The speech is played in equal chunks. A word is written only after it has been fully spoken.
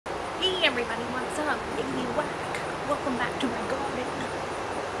everybody, what's up? Baby Whack. Welcome back to my garden.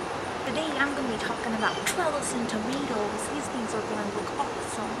 Today I'm going to be talking about trellis and tomatoes. These things are going to look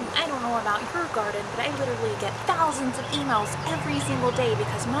awesome. I don't know about your garden, but I literally get thousands of emails every single day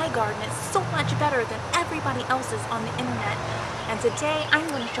because my garden is so much better than everybody else's on the internet. And today I'm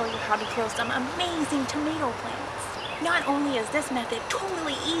going to show you how to grow some amazing tomato plants. Not only is this method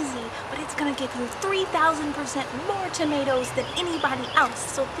totally easy, but it's going to give you 3,000% more tomatoes than anybody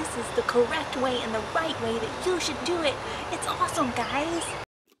else. So this is the correct way and the right way that you should do it. It's awesome, guys.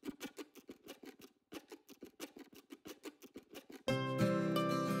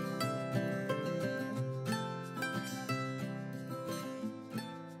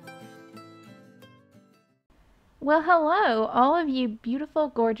 Well, hello, all of you beautiful,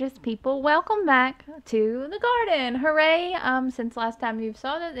 gorgeous people. Welcome back to the garden. Hooray! Since last time you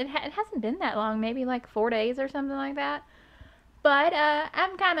saw that, it hasn't been that long, maybe like 4 days or something like that. But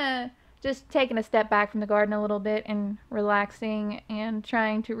I'm kind of just taking a step back from the garden a little bit and relaxing and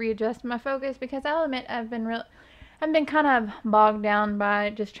trying to readjust my focus because I'll admit I've been kind of bogged down by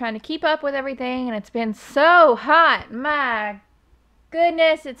just trying to keep up with everything, and it's been so hot. My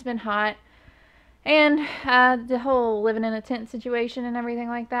goodness, it's been hot. And the whole living in a tent situation and everything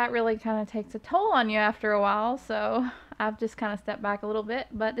like that really kind of takes a toll on you after a while. So I've just kind of stepped back a little bit.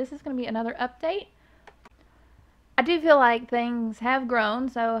 But this is going to be another update. I do feel like things have grown,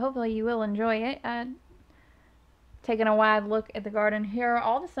 so hopefully you will enjoy it. Taking a wide look at the garden here,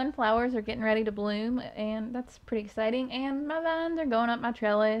 all the sunflowers are getting ready to bloom, and that's pretty exciting. And my vines are going up my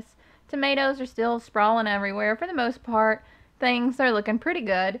trellis. Tomatoes are still sprawling everywhere. For the most part, things are looking pretty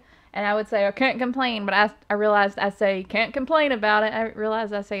good. And I would say I can't complain, but I realized I say can't complain about it. I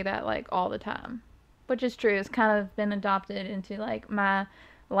realized I say that like all the time, which is true. It's kind of been adopted into like my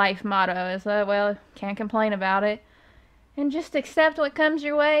life motto is well, can't complain about it and just accept what comes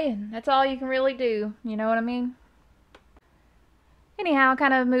your way, and that's all you can really do. You know what I mean? Anyhow,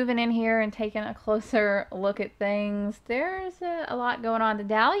 kind of moving in here and taking a closer look at things. There's a lot going on. The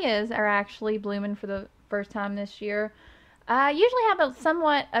dahlias are actually blooming for the first time this year. I usually have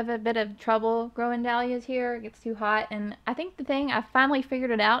somewhat of a bit of trouble growing dahlias here. It gets too hot, and I think the thing I finally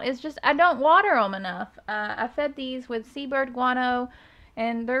figured it out is just I don't water them enough. I fed these with seabird guano,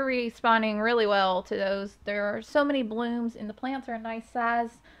 and they're responding really well to those. There are so many blooms, and the plants are a nice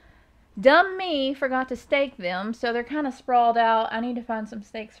size. Dumb me forgot to stake them, so they're kind of sprawled out. I need to find some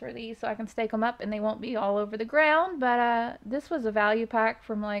stakes for these so I can stake them up and they won't be all over the ground. But this was a value pack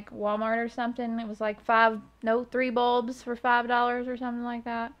from like Walmart or something. It was like 3 bulbs for $5 or something like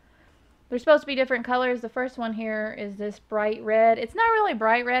that. They're supposed to be different colors. The first one here is this bright red. It's not really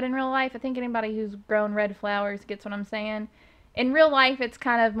bright red in real life. I think anybody who's grown red flowers gets what I'm saying. In real life, it's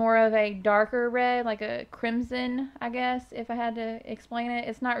kind of more of a darker red, like a crimson, I guess, if I had to explain it.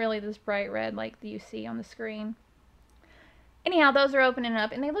 It's not really this bright red like you see on the screen. Anyhow, those are opening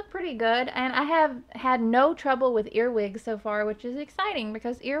up, and they look pretty good, and I have had no trouble with earwigs so far, which is exciting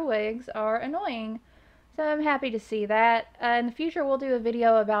because earwigs are annoying. So I'm happy to see that. In the future, we'll do a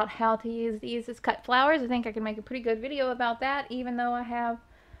video about how to use these as cut flowers. I think I can make a pretty good video about that, even though I have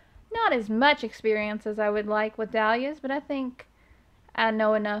not as much experience as I would like with dahlias, but I think I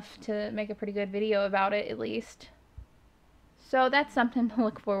know enough to make a pretty good video about it, at least. So that's something to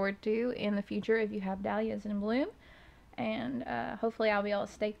look forward to in the future if you have dahlias in bloom. And hopefully I'll be able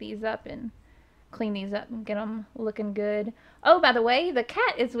to stake these up and clean these up and get them looking good. Oh, by the way, the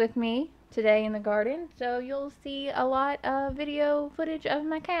cat is with me today in the garden, so you'll see a lot of video footage of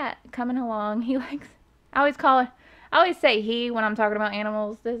my cat coming along. He likes, I always say he when I'm talking about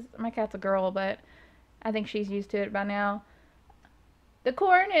animals. My cat's a girl, but I think she's used to it by now. The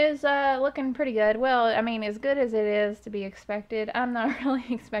corn is looking pretty good. Well, I mean, as good as it is to be expected. I'm not really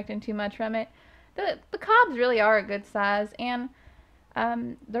expecting too much from it. The cobs really are a good size, and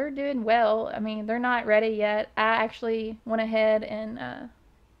they're doing well. I mean, they're not ready yet. I actually went ahead and, I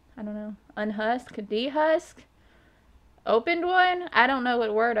don't know, dehusk, opened one. I don't know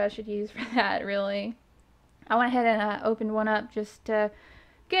what word I should use for that, really. I went ahead and opened one up just to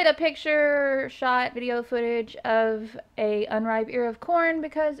get a picture shot video footage of a unripe ear of corn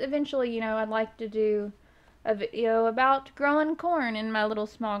because eventually, you know, I'd like to do a video about growing corn in my little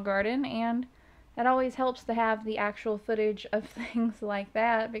small garden, and it always helps to have the actual footage of things like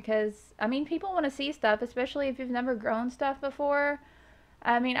that because, I mean, people want to see stuff, especially if you've never grown stuff before.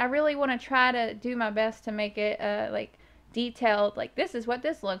 I mean, I really want to try to do my best to make it like detailed, like this is what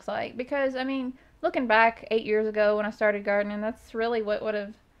this looks like, because I mean, looking back 8 years ago when I started gardening, that's really what would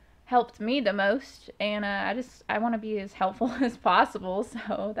have helped me the most, and I want to be as helpful as possible,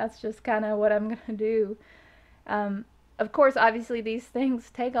 so that's just kind of what I'm gonna do. Of course, obviously, these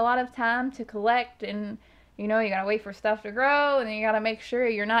things take a lot of time to collect, and you gotta wait for stuff to grow, and then you gotta make sure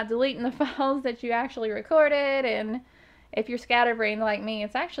you're not deleting the files that you actually recorded. And if you're scatterbrained like me,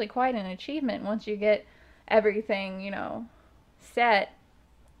 it's actually quite an achievement once you get everything, set.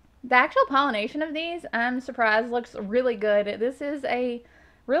 The actual pollination of these, I'm surprised, looks really good. This is a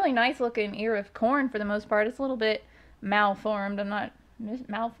really nice looking ear of corn for the most part. It's a little bit malformed. I'm not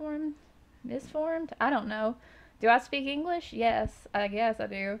malformed, misformed. I don't know. Do I speak English? Yes, I guess I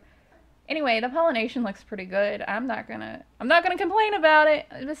do. Anyway, the pollination looks pretty good. I'm not gonna complain about it.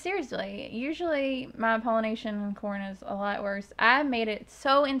 But seriously, usually my pollination in corn is a lot worse. I made it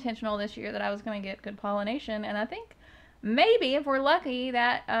so intentional this year that I was gonna get good pollination, and I think maybe if we're lucky,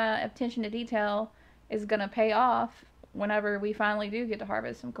 that attention to detail is gonna pay off whenever we finally do get to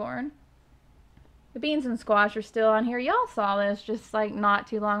harvest some corn. The beans and squash are still on here. Y'all saw this just like not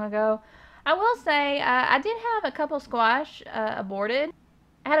too long ago. I will say I did have a couple squash aborted.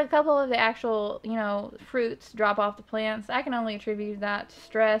 I had a couple of the actual, fruits drop off the plants. I can only attribute that to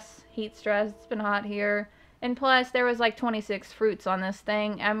stress, heat stress. It's been hot here. And plus, there was like 26 fruits on this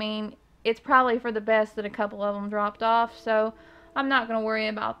thing. I mean, it's probably for the best that a couple of them dropped off, so I'm not going to worry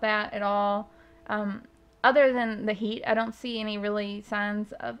about that at all. Other than the heat, I don't see any really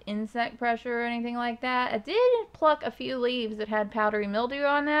signs of insect pressure or anything like that. I did pluck a few leaves that had powdery mildew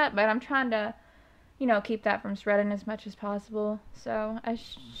on that, but I'm trying to keep that from spreading as much as possible. So I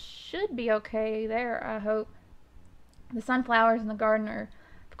should be okay there, I hope. The sunflowers in the garden are,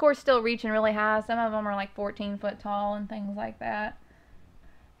 of course, still reaching really high. Some of them are like 14 foot tall and things like that.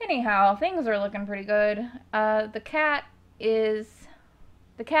 Anyhow, things are looking pretty good. The cat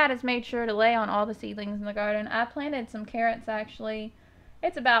has made sure to lay on all the seedlings in the garden. I planted some carrots, actually.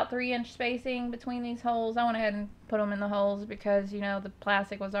 It's about 3-inch spacing between these holes. I went ahead and put them in the holes because, the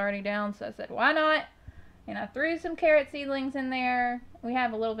plastic was already down, so I said, why not? And I threw some carrot seedlings in there. We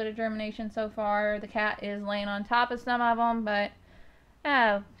have a little bit of germination so far. The cat is laying on top of some of them, but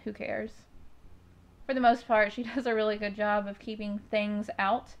who cares? For the most part, she does a really good job of keeping things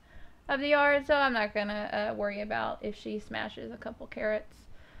out of the yard, so I'm not going to worry about if she smashes a couple carrots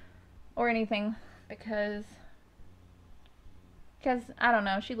or anything, because I don't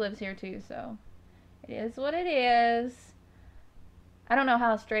know, she lives here too, so it is what it is. I don't know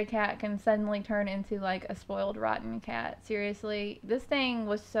how a stray cat can suddenly turn into like a spoiled rotten cat. Seriously, this thing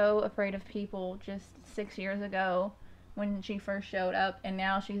was so afraid of people just 6 years ago when she first showed up, and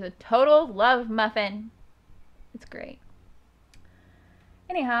now she's a total love muffin. It's great.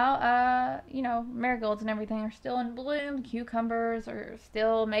 Anyhow, marigolds and everything are still in bloom. Cucumbers are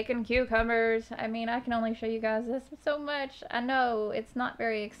still making cucumbers. I mean, I can only show you guys this so much. I know it's not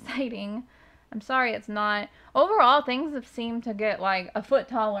very exciting. I'm sorry it's not. Overall, things have seemed to get like a foot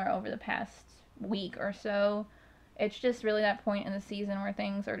taller over the past week or so. It's just really that point in the season where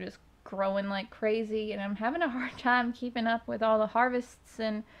things are just growing like crazy, and I'm having a hard time keeping up with all the harvests,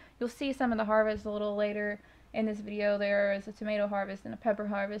 and you'll see some of the harvests a little later in this video. There is a tomato harvest and a pepper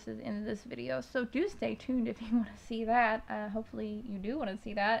harvest at the end of this video, so do stay tuned if you want to see that. Hopefully you do want to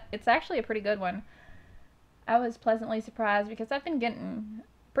see that. It's actually a pretty good one. I was pleasantly surprised because I've been getting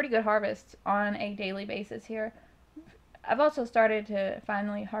pretty good harvests on a daily basis here. I've also started to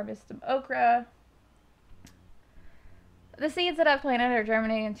finally harvest some okra. The seeds that I've planted are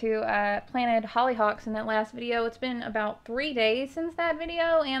germinating too. I planted hollyhocks in that last video. It's been about 3 days since that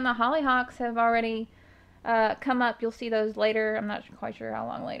video, and the hollyhocks have already come up. You'll see those later. I'm not quite sure how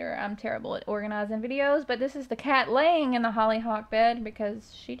long later. I'm terrible at organizing videos, but this is the cat laying in the hollyhock bed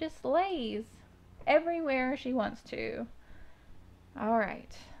because she just lays everywhere she wants to.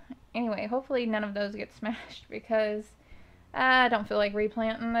 Alright. Anyway, hopefully none of those get smashed because I don't feel like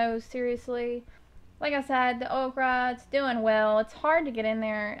replanting those, seriously. Like I said, the okra, it's doing well. It's hard to get in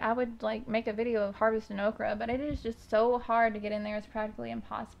there. I would like make a video of harvesting okra, but it is just so hard to get in there. It's practically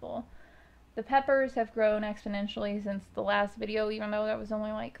impossible. The peppers have grown exponentially since the last video, even though that was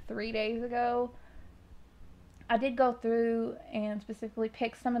only like 3 days ago. I did go through and specifically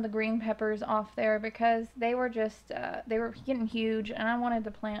pick some of the green peppers off there because they were just, they were getting huge, and I wanted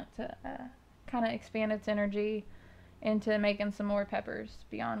the plant to kind of expand its energy into making some more peppers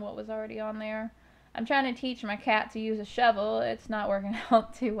beyond what was already on there. I'm trying to teach my cat to use a shovel. It's not working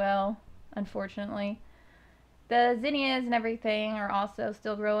out too well, unfortunately. The zinnias and everything are also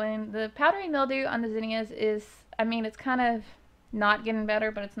still growing. The powdery mildew on the zinnias is, I mean, it's kind of not getting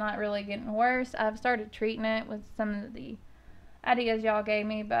better, but it's not really getting worse. I've started treating it with some of the ideas y'all gave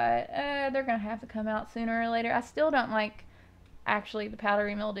me, but they're going to have to come out sooner or later. I still don't like, actually, the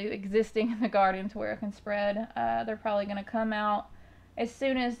powdery mildew existing in the garden to where it can spread. They're probably going to come out as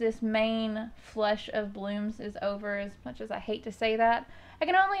soon as this main flush of blooms is over, as much as I hate to say that. I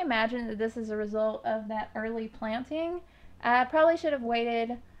can only imagine that this is a result of that early planting. I probably should have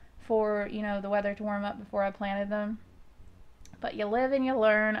waited for, you know, the weather to warm up before I planted them. But you live and you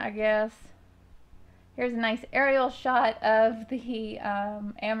learn, I guess. Here's a nice aerial shot of the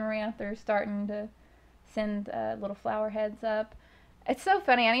amaranth. They're starting to send little flower heads up. It's so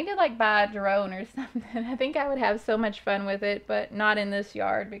funny. I need to like buy a drone or something. I think I would have so much fun with it, but not in this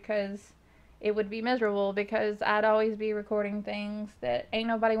yard because it would be miserable, because I'd always be recording things that ain't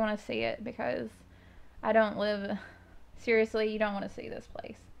nobody want to see it, because I don't live, seriously, you don't want to see this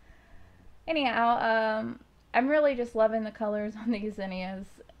place. Anyhow, I'm really just loving the colors on these zinnias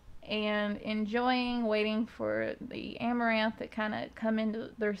and enjoying waiting for the amaranth to kind of come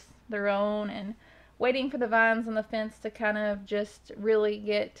into their own, and waiting for the vines on the fence to kind of just really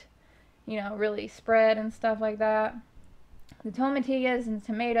get, you know, really spread and stuff like that. The tomatillas and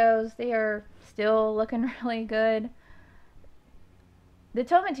tomatoes, they are still looking really good. The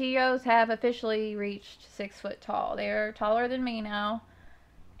tomatillos have officially reached 6 foot tall. They are taller than me now.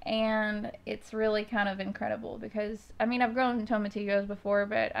 And it's really kind of incredible because, I mean, I've grown tomatillos before,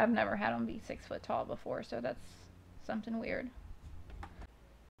 but I've never had them be 6 foot tall before, so that's something weird.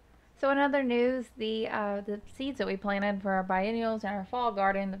 So in other news, the seeds that we planted for our biennials and our fall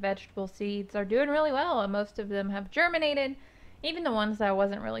garden, the vegetable seeds, are doing really well, and most of them have germinated, even the ones that I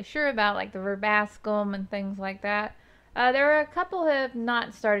wasn't really sure about, like the verbascum and things like that. There are a couple have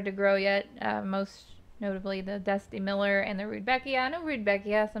not started to grow yet, most notably the Dusty Miller and the Rudbeckia. I know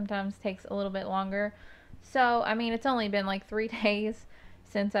Rudbeckia sometimes takes a little bit longer. So, I mean, it's only been like 3 days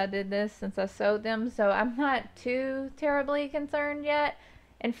since I did this, since I sowed them, so I'm not too terribly concerned yet.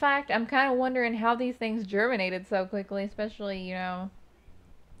 In fact, I'm kind of wondering how these things germinated so quickly, especially, you know,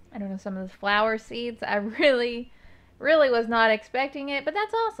 I don't know, some of the flower seeds. I really was not expecting it, but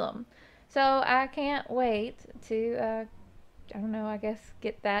that's awesome. So I can't wait to I don't know, I guess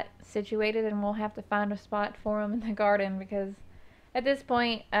get that situated, and we'll have to find a spot for them in the garden, because at this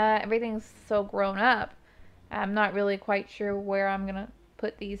point everything's so grown up. I'm not really quite sure where I'm gonna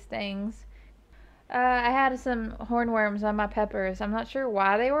put these things. I had some hornworms on my peppers. I'm not sure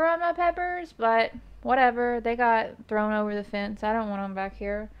why they were on my peppers, but whatever. They got thrown over the fence. I don't want them back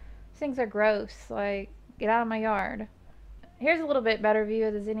here. These things are gross. Like, get out of my yard. Here's a little bit better view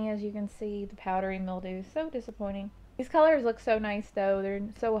of the zinnias. You can see the powdery mildew. So disappointing. These colors look so nice though. They're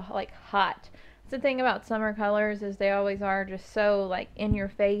so like hot. That's the thing about summer colors, is they always are just so like in your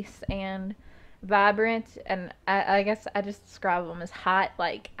face and vibrant, and I guess I just describe them as hot,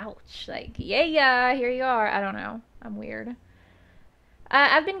 like ouch, like yeah, here you are. I don't know. I'm weird.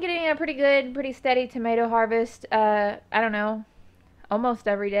 I've been getting a pretty good, pretty steady tomato harvest. I don't know, almost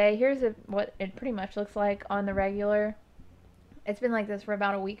every day. Here's what it pretty much looks like on the regular. It's been like this for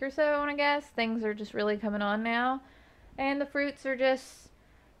about a week or so, and I guess things are just really coming on now. And the fruits are just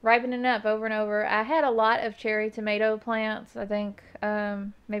ripening up over and over. I had a lot of cherry tomato plants. I think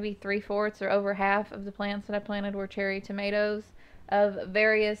maybe 3/4 or over half of the plants that I planted were cherry tomatoes of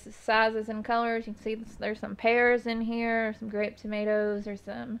various sizes and colors. You can see there's some pears in here, some grape tomatoes, there's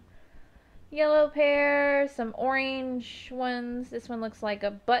some yellow pears, some orange ones. This one looks like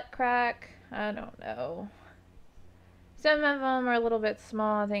a butt crack. I don't know. Some of them are a little bit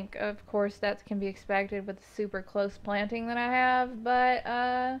small. I think, of course, that can be expected with the super close planting that I have.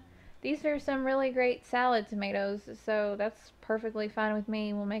 But these are some really great salad tomatoes, so that's perfectly fine with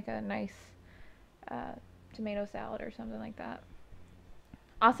me. We'll make a nice tomato salad or something like that.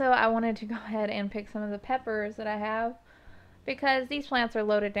 Also, I wanted to go ahead and pick some of the peppers that I have, because these plants are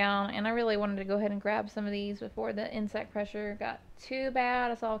loaded down, and I really wanted to go ahead and grab some of these before the insect pressure got too bad.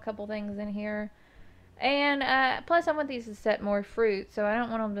 I saw a couple things in here. And plus I want these to set more fruit, so I don't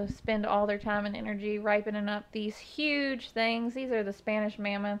want them to spend all their time and energy ripening up these huge things. These are the Spanish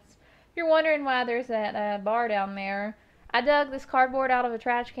mammoths. If you're wondering why there's that bar down there, I dug this cardboard out of a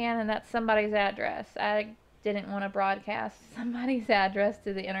trash can, and that's somebody's address. I didn't want to broadcast somebody's address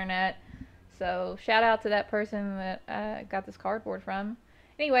to the internet, so shout out to that person that I got this cardboard from.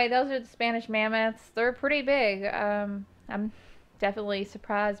 Anyway, those are the Spanish mammoths. They're pretty big. I'm definitely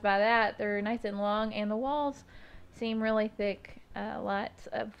surprised by that. They're nice and long, and the walls seem really thick. Lots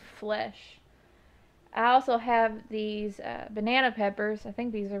of flesh. I also have these banana peppers. I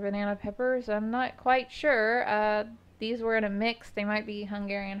think these are banana peppers. I'm not quite sure. These were in a mix. They might be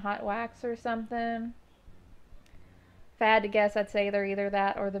Hungarian hot wax or something. If I had to guess, I'd say they're either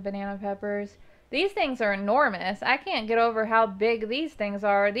that or the banana peppers. These things are enormous. I can't get over how big these things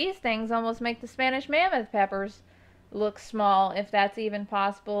are. These things almost make the Spanish mammoth peppers look small, if that's even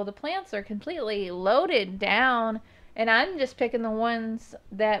possible. The plants are completely loaded down, And I'm just picking the ones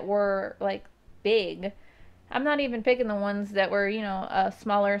that were like big. I'm not even picking the ones that were, you know, a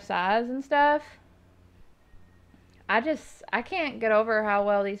smaller size and stuff. I can't get over how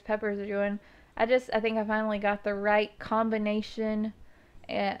well these peppers are doing. I think I finally got the right combination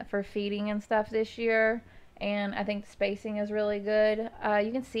for feeding and stuff this year. And I think the spacing is really good.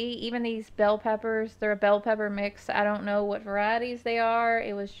 You can see even these bell peppers, they're a bell pepper mix. I don't know what varieties they are.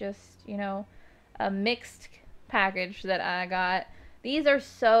 It was just, you know, a mixed package that I got. These are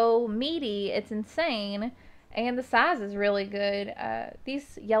so meaty, it's insane. And the size is really good.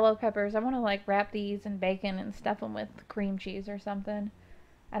 These yellow peppers, I want to like wrap these in bacon and stuff them with cream cheese or something.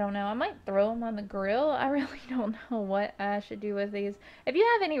 I don't know. I might throw them on the grill. I really don't know what I should do with these. If you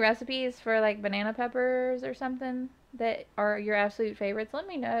have any recipes for like banana peppers or something that are your absolute favorites, let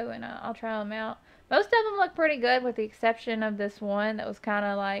me know and I'll try them out. Most of them look pretty good with the exception of this one that was kind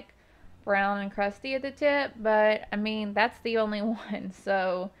of like brown and crusty at the tip. But I mean, that's the only one.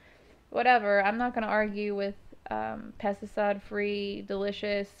 So whatever. I'm not going to argue with pesticide-free,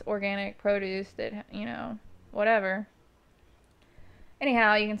 delicious, organic produce that, you know, whatever.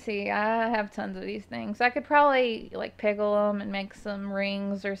 Anyhow, you can see I have tons of these things. I could probably like pickle them and make some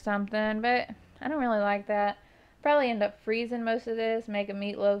rings or something, but I don't really like that. Probably end up freezing most of this, make a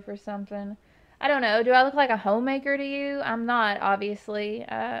meatloaf or something. I don't know. Do I look like a homemaker to you? I'm not, obviously.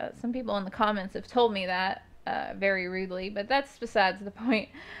 Some people in the comments have told me that very rudely, but that's besides the point.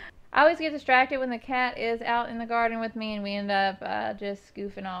 I always get distracted when the cat is out in the garden with me and we end up just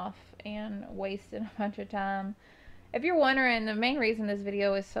goofing off and wasting a bunch of time. If you're wondering, the main reason this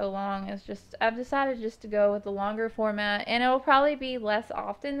video is so long is just I've decided just to go with the longer format, and it will probably be less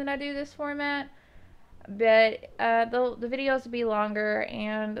often that I do this format, but the videos will be longer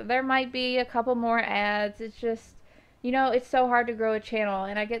and there might be a couple more ads. It's just, you know, it's so hard to grow a channel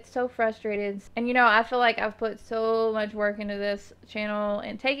and I get so frustrated. And you know, I feel like I've put so much work into this channel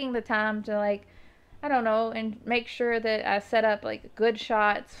and taking the time to like, I don't know, and make sure that I set up like good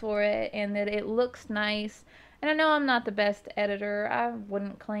shots for it and that it looks nice. And I know I'm not the best editor. I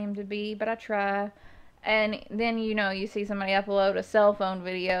wouldn't claim to be, but I try. And then, you know, you see somebody upload a cell phone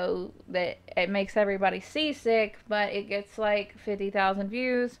video that it makes everybody seasick, but it gets like 50,000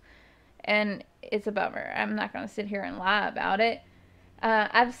 views. And it's a bummer. I'm not going to sit here and lie about it.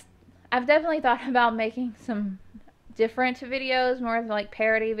 I've definitely thought about making some different videos, more of like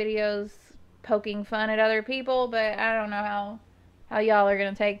parody videos, poking fun at other people, but I don't know how y'all are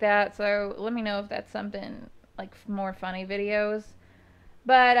going to take that. So let me know if that's something like more funny videos.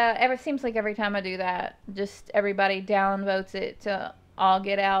 But it seems like every time I do that, just everybody downvotes it to all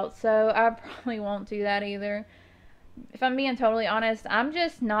get out. So I probably won't do that either. If I'm being totally honest, I'm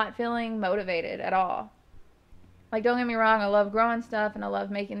just not feeling motivated at all. Like, don't get me wrong, I love growing stuff and I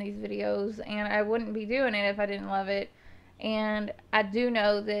love making these videos, and I wouldn't be doing it if I didn't love it. And I do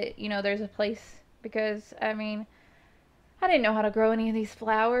know that, you know, there's a place, because, I mean, I didn't know how to grow any of these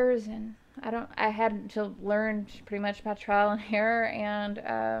flowers, and I had to learn pretty much by trial and error, and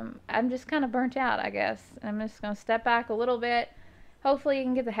I'm just kind of burnt out, I guess. I'm just going to step back a little bit. Hopefully you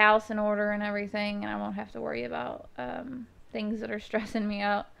can get the house in order and everything, and I won't have to worry about things that are stressing me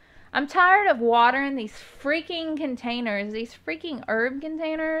out. I'm tired of watering these freaking containers, these freaking herb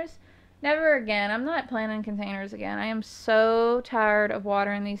containers. Never again. I'm not planting containers again. I am so tired of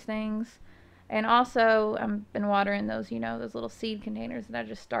watering these things. And also, I've been watering those, you know, those little seed containers that I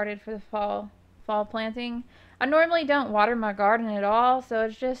just started for the fall planting. I normally don't water my garden at all, so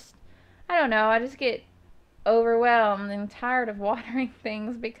it's just, I don't know, I just get overwhelmed and tired of watering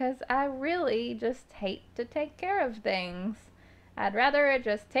things because I really just hate to take care of things. I'd rather it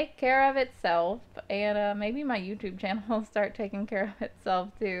just take care of itself, and maybe my YouTube channel will start taking care of itself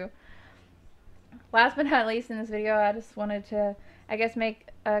too. Last but not least in this video, I just wanted to, I guess, make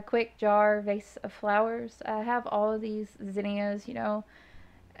a quick jar vase of flowers. I have all of these zinnias, you know,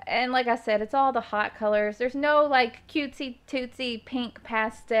 and like I said, it's all the hot colors. There's no like cutesy tootsy pink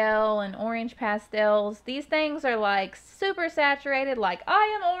pastel and orange pastels. These things are like super saturated, like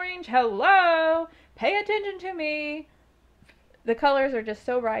I am orange, hello, pay attention to me. The colors are just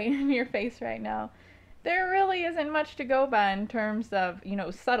so bright in your face right now. There really isn't much to go by in terms of, you know,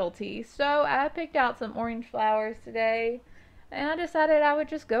 subtlety. So I picked out some orange flowers today, and I decided I would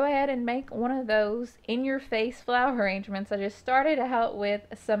just go ahead and make one of those in-your-face flower arrangements. I just started out with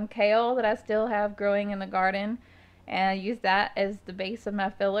some kale that I still have growing in the garden, and I used that as the base of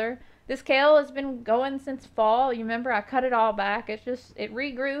my filler. This kale has been going since fall. You remember I cut it all back. It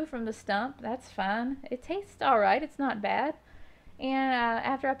regrew from the stump. That's fine. It tastes alright. It's not bad. And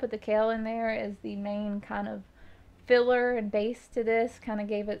after I put the kale in there as the main kind of filler and base to this, kind of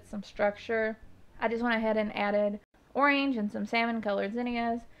gave it some structure, I just went ahead and added orange and some salmon colored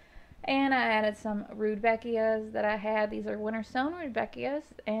zinnias. And I added some rudbeckias that I had. These are winter stone rudbeckias,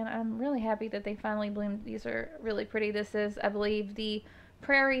 and I'm really happy that they finally bloomed. These are really pretty. This is, I believe, the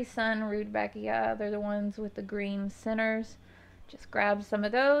Prairie Sun rudbeckia. They're the ones with the green centers. Just grab some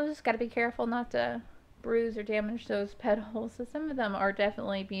of those. Got to be careful not to bruise or damage those petals. So some of them are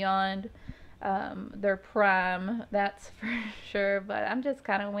definitely beyond their prime, that's for sure. But I'm just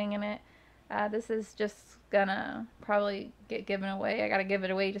kind of winging it. This is just gonna probably get given away. I gotta give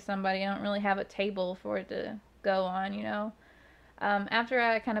it away to somebody. I don't really have a table for it to go on, you know. After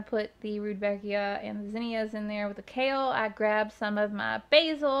I kind of put the rudbeckia and the zinnias in there with the kale, I grabbed some of my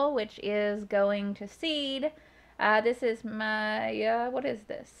basil, which is going to seed. This is my, what is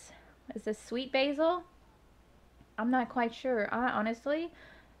this? Is this sweet basil? I'm not quite sure. I honestly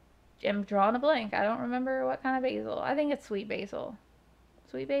am drawing a blank. I don't remember what kind of basil. I think it's sweet basil.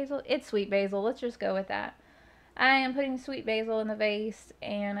 Sweet basil? It's sweet basil. Let's just go with that. I am putting sweet basil in the vase,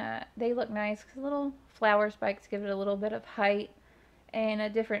 and they look nice because little flower spikes give it a little bit of height and a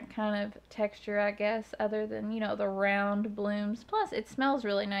different kind of texture, I guess, other than, you know, the round blooms. Plus, it smells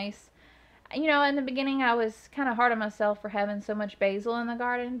really nice. You know, in the beginning, I was kind of hard on myself for having so much basil in the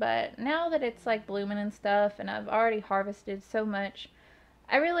garden, but now that it's like blooming and stuff, and I've already harvested so much,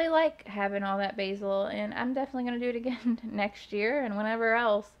 I really like having all that basil, and I'm definitely going to do it again next year and whenever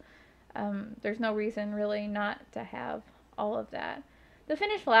else. There's no reason really not to have all of that. The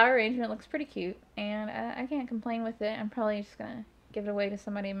finished flower arrangement looks pretty cute, and I can't complain with it. I'm probably just going to give it away to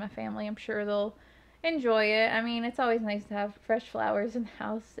somebody in my family. I'm sure they'll enjoy it. I mean, it's always nice to have fresh flowers in the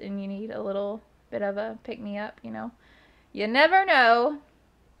house, and you need a little bit of a pick-me-up, you know. You never know.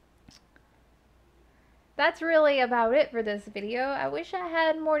 That's really about it for this video. I wish I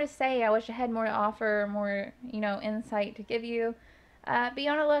had more to say. I wish I had more to offer, more, you know, insight to give you. Be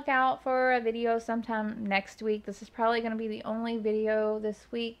on the lookout for a video sometime next week. This is probably going to be the only video this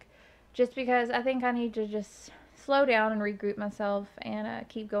week, just because I think I need to just slow down and regroup myself and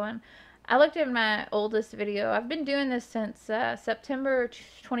keep going. I looked at my oldest video. I've been doing this since September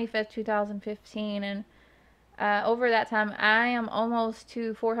 25th, 2015, and over that time, I am almost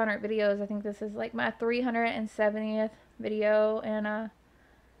to 400 videos. I think this is like my 370th video, and I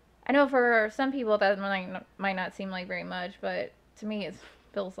know for some people that might not seem like very much, but to me it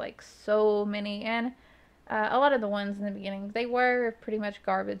feels like so many. And a lot of the ones in the beginning, they were pretty much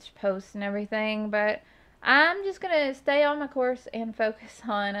garbage posts and everything, but I'm just gonna stay on my course and focus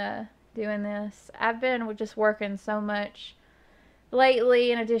on doing this. I've been just working so much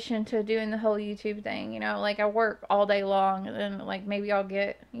lately, in addition to doing the whole YouTube thing, you know, like I work all day long, and then like maybe I'll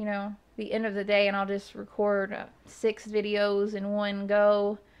get, you know, the end of the day and I'll just record 6 videos in one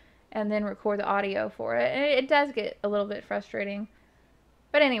go and then record the audio for it. And it does get a little bit frustrating.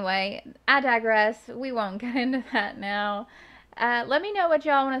 But anyway, I digress. We won't get into that now. Let me know what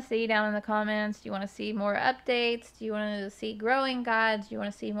y'all want to see down in the comments. Do you want to see more updates? Do you want to see growing guides? Do you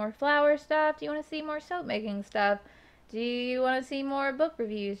want to see more flower stuff? Do you want to see more soap making stuff? Do you want to see more book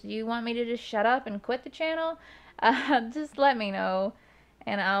reviews? Do you want me to just shut up and quit the channel? Just let me know,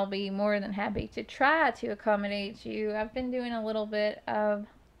 and I'll be more than happy to try to accommodate you. I've been doing a little bit of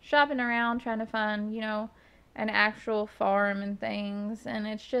shopping around, trying to find, you know, an actual farm and things, and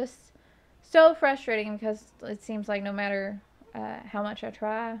it's just so frustrating because it seems like no matter how much I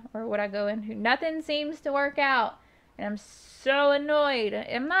try or what I go into, nothing seems to work out, and I'm so annoyed.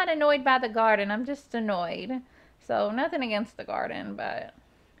 I'm not annoyed by the garden, I'm just annoyed. So, nothing against the garden, but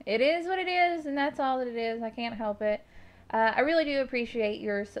it is what it is, and that's all that it is. I can't help it. I really do appreciate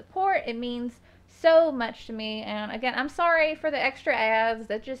your support. It means so much to me. And again, I'm sorry for the extra ads.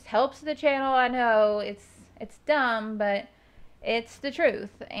 That just helps the channel. I know it's dumb, but it's the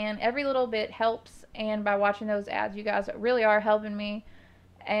truth. And every little bit helps. And by watching those ads, you guys really are helping me.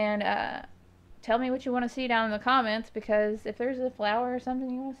 And tell me what you want to see down in the comments, because if there's a flower or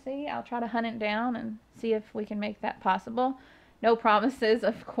something you want to see, I'll try to hunt it down and see if we can make that possible. No promises,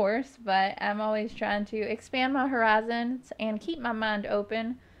 of course, but I'm always trying to expand my horizons and keep my mind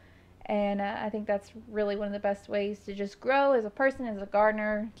open. And I think that's really one of the best ways to just grow as a person, as a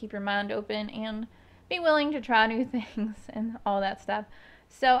gardener. Keep your mind open and be willing to try new things and all that stuff.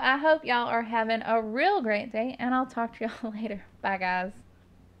 So I hope y'all are having a real great day, and I'll talk to y'all later. Bye, guys.